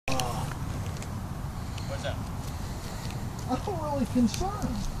I'm really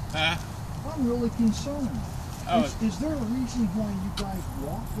concerned. Huh? I'm really concerned. Oh. Is there a reason why you guys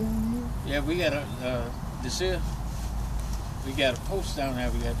walk down here? Yeah, we got a this here. We got a post down there.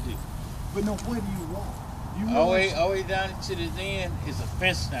 We got to do. But no, why do you walk? You All the realize- way down to the end is a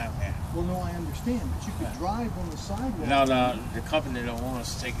fence down there. Well, no, I understand, but you could drive on the sidewalk. No, the company don't want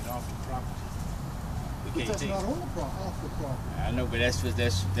us to take it off the property. We But can't that's take not it. on the off the property. I know, but that's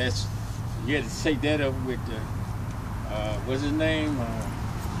you had to take that up with the what's his name,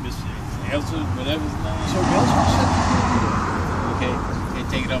 Mr. Elson, whatever his name. So Ellswood said you can't do that. Okay, they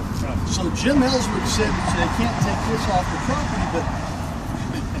take it off the property. So Jim Ellswood said that they can't take this off the property, but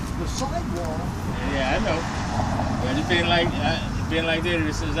the sidewalk. Yeah, I know. But it's been like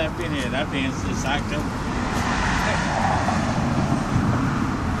that since I've been here. And I've been since October.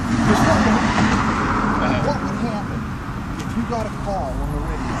 What would happen if you got a call on the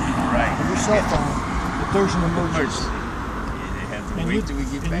radio, Right. on your cell phone, that there's an emergency? Yeah, they have to And wait you- till we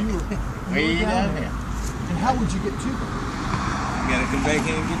get and back. you were Way down there. there. And how would you get to them? You gotta come back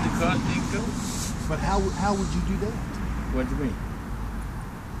here and get the car, then go. But how would you do that? What do you mean?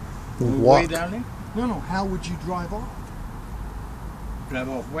 Way Walk. down there? No, how would you drive off Drive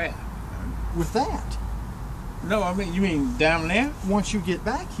off where? with that No, I mean, you mean down there? once you get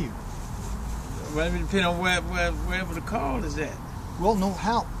back here? Well, it depends on wherever the call is at. Well, no,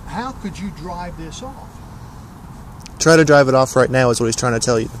 how could you drive this off? Try to drive it off right now is what he's trying to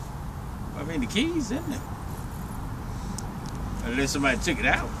tell you. I mean, the key's in there. Unless somebody took it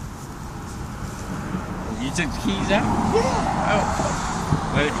out. You took the keys out? Yeah. Oh.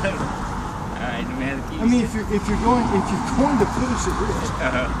 Well, all right, then we had the keys. I mean, if you're going to put us at risk,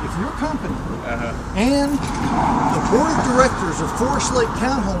 if your company and the board of directors of Forest Lake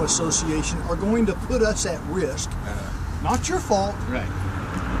Townhome Association are going to put us at risk, not your fault. Right.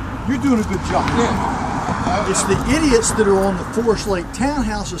 You're doing a good job. Yeah. It's the idiots that are on the Forest Lake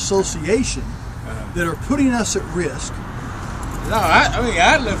Townhouse Association that are putting us at risk. No, I mean,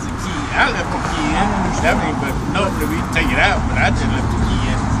 I left the key. I left the key in. I mean, but normally we take it out, but I just left the key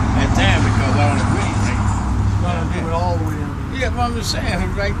in that time because I was really right. Not do it all the way down here. Yeah, but I'm just saying,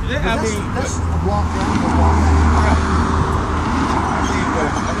 right there. But I mean, that's a block down, a block back.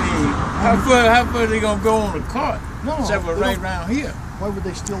 I mean, how far are they gonna go on the cart? No, Except for they right don't- around here. Why would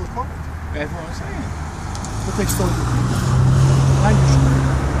they steal the car? That's what I'm saying. But they stole the keys. I understand.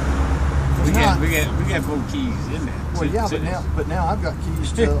 We Now- got 4 keys in there. Well, yeah, but now I've got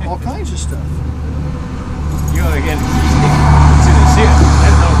keys to all kinds of stuff. You only got the keys to the ship.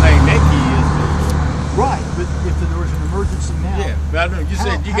 That's the only thing that key is. Right, but if there was an emergency now, Yeah, but I know you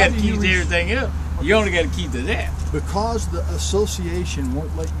said you how got do keys you to everything else. You only got a key to that. because the association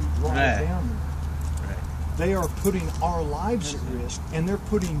won't let you drive Right. down there, they are putting our lives at risk, and they're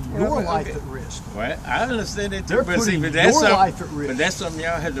putting Well, your but- life okay. at risk. Well, I understand that too, They're but putting but that's your something- life at risk. But that's something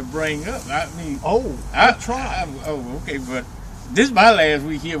y'all had to bring up. I mean, Oh, I tried. okay, but this is my last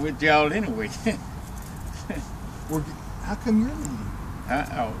week here with y'all anyway. How come you're leaving?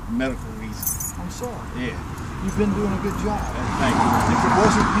 Medical reasons. I'm sorry. Yeah, You've been doing a good job. thank you. If it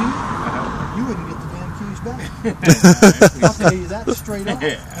wasn't you, Uh-huh. you wouldn't get the damn keys back. I'll tell you that straight up.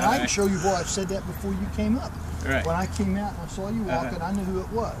 Yeah, And I can show you where I said that before you came up. Right. When I came out and I saw you walking, I knew who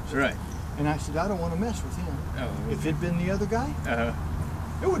it was. Right. And I said, I don't want to mess with him. Oh, If it'd been the other guy, there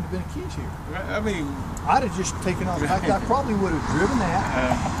wouldn't have been keys here. I mean, I'd have just taken off. In fact, I probably would have driven that.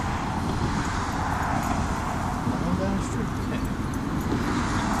 Going down the street.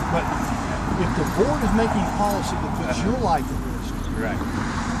 But if the board is making policy that puts your life at risk, right.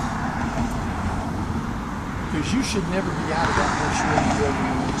 because you should never be out of that unless you're in the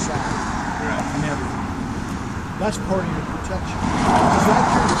building on the side. Right. Never. That's part of your protection. Because I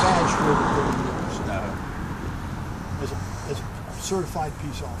carry a badge for every building as a certified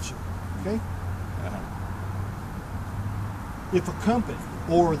peace officer. Okay? If a company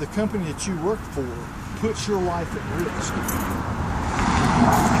or the company that you work for puts your life at risk,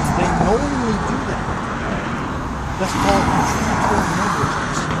 they knowingly do that. That's called contributory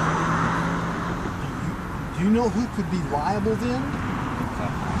negligence. Do you know who could be liable then?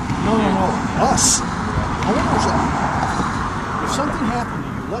 No. Us. Owners of it. If something happened to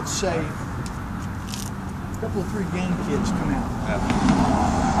you, let's say a couple of 3 gang kids come out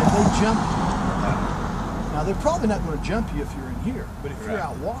and they jump you. Now they're probably not going to jump you if you're in here, but if you're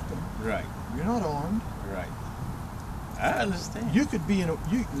out walking, Right. you're not armed. Right. I understand. You could be your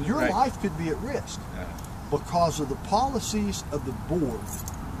Right. life could be at risk because of the policies of the board,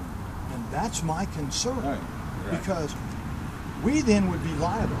 and that's my concern. Right. Because we then would be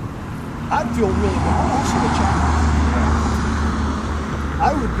liable. I'd feel really bad. I'm also a child.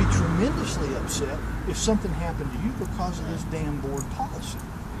 I would be tremendously upset if something happened to you because of this damn board policy.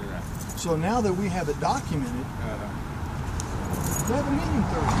 Right. So now that we have it documented, we have a meeting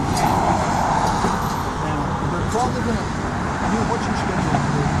Thursday. Now, they're probably going to, what's your schedule?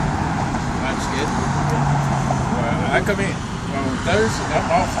 My schedule? Well, I come in on Thursday. I'm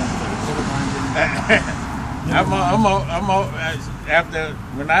off on Thursday. I'm off after,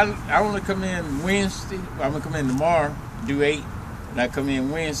 when I only come in Wednesday. I'm going to come in tomorrow, do 8. And I come in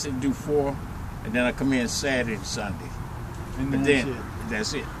Wednesday, do 4. And then I come in Saturday and Sunday. And But that's then, it.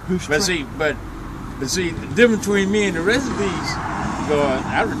 that's it. Who's But see, the difference between me and the rest of these guards,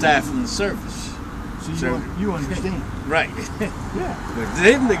 I retired from the service. So you understand. Right. Yeah. But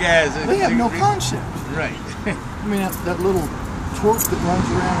them the guys that They have no concept. Right. I mean, that little twerp that runs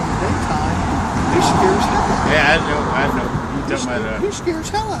around in the daytime, he scares hell out of me. Yeah, I know. You talking about He scares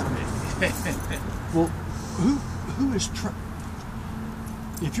hell out of me. Well, who is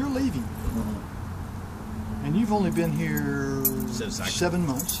if you're leaving, and you've only been here Since 7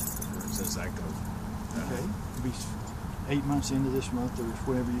 months, since I go. okay, it'll be 8 months into this month or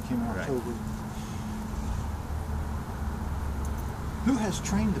whenever you came in Right. October. Who has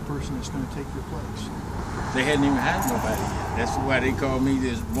trained the person that's going to take your place? They hadn't even had nobody yet. That's why they called me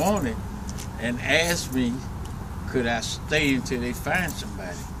this morning and asked me, could I stay until they find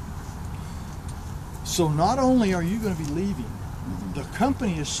somebody? So not only are you going to be leaving, the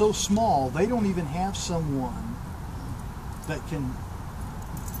company is so small, they don't even have someone that can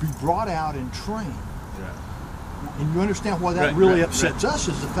be brought out and trained. Right. And you understand why that Right, really right, upsets us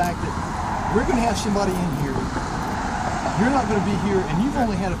is the fact that we're going to have somebody in here, you're not going to be here, and you've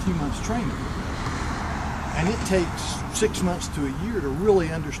only had a few months training. And it takes 6 months to a year to really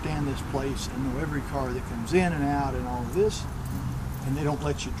understand this place and know every car that comes in and out and all of this. And they don't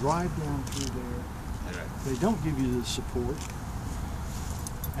let you drive down through there. Right. They don't give you the support.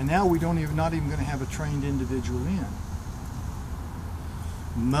 And now we don't even, not even going to have a trained individual in.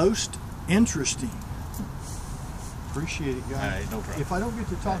 Most interesting. Appreciate it, guys. All right, no problem. If I don't get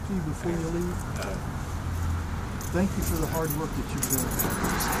to talk to you before you leave, thank you for the hard work that you've done.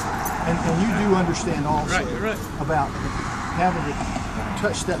 And you do understand also Right. about having to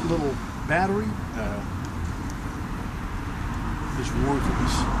touch that little battery is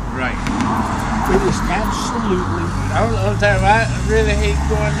worthless. Right. It is absolutely. The only time I really hate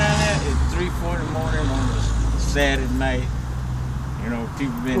going down there is 3, 4 in the morning on a Saturday night. You know,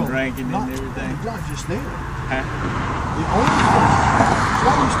 people been drinking and everything. Not just there. Huh? The only thing,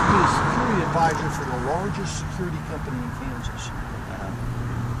 I used to be a security advisor for the largest security company in Kansas.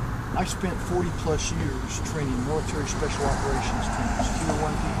 I spent 40 plus years training military special operations teams, Tier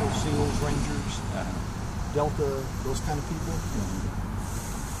 1 people, SEALs, Rangers, Delta, those kind of people.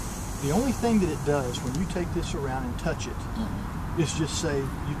 The only thing that it does when you take this around and touch it is just say,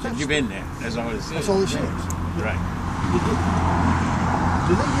 you touched You've been there. That's all it says. That's all it says. Right.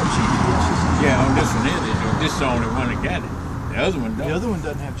 Do they have GPSs? Yeah, on this one here they do. This is the only one that got it. The other one don't. The other one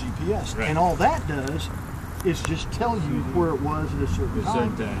doesn't have GPS. Right. And all that does is just tell you where it was at a certain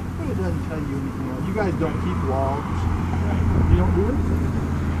time. But it doesn't tell you anything else. You guys don't keep logs. You don't do anything.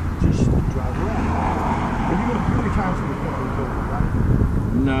 Just drive around. Are you going to retire from the company totally, right?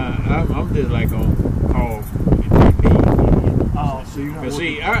 Nah, I'm just like on call if they need. Oh, so you're not But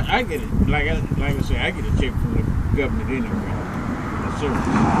see, working. I get it. Like I say, I get a check from the government anyway. Sure.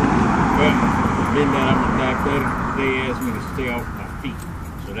 But being that I'm a diabetic, they asked me to stay off my feet.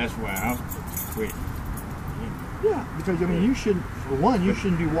 So that's why I'm quitting. Yeah, because I mean, you shouldn't. For one, you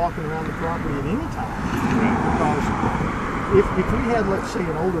shouldn't be walking around the property at any time. Right. Because if we had, let's say,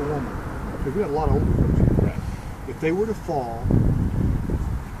 an older woman, because we had a lot of older folks here, Right. if they were to fall,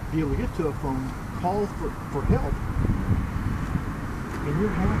 be able to get to a phone, call for help, and you're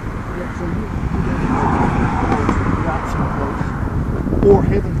happy, so you got someplace, or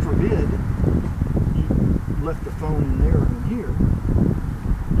heaven forbid, you left the phone in there and in here,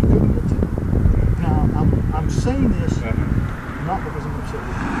 you couldn't get to it. Now, I'm saying this not because I'm upset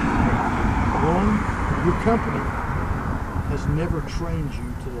with you. One, your company has never trained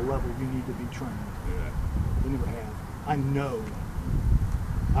you to the level you need to be trained. They never have. I know.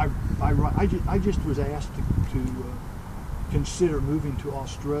 I just was asked to consider moving to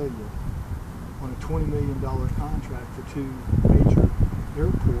Australia on a $20 million contract for 2 major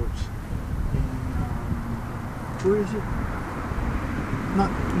airports. And where is it?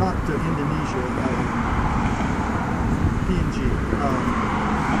 Not Indonesia. PNG.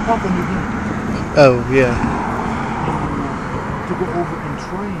 Papua New Guinea. Oh, yeah. And, to go over and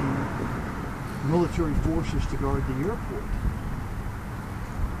train military forces to guard the airport.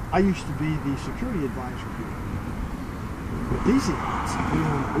 I used to be the security advisor here. But these idiots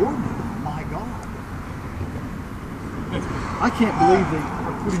doing ordinary, my God. I can't believe they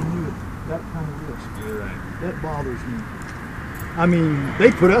are putting you at that kind of risk. You're right. That bothers me. I mean,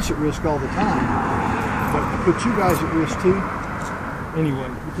 they put us at risk all the time, but put you guys at risk too. Anyway,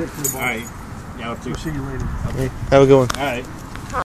 you take care of the ball. All right. Y'all too. We'll see you later. Hey, have a good one. All right.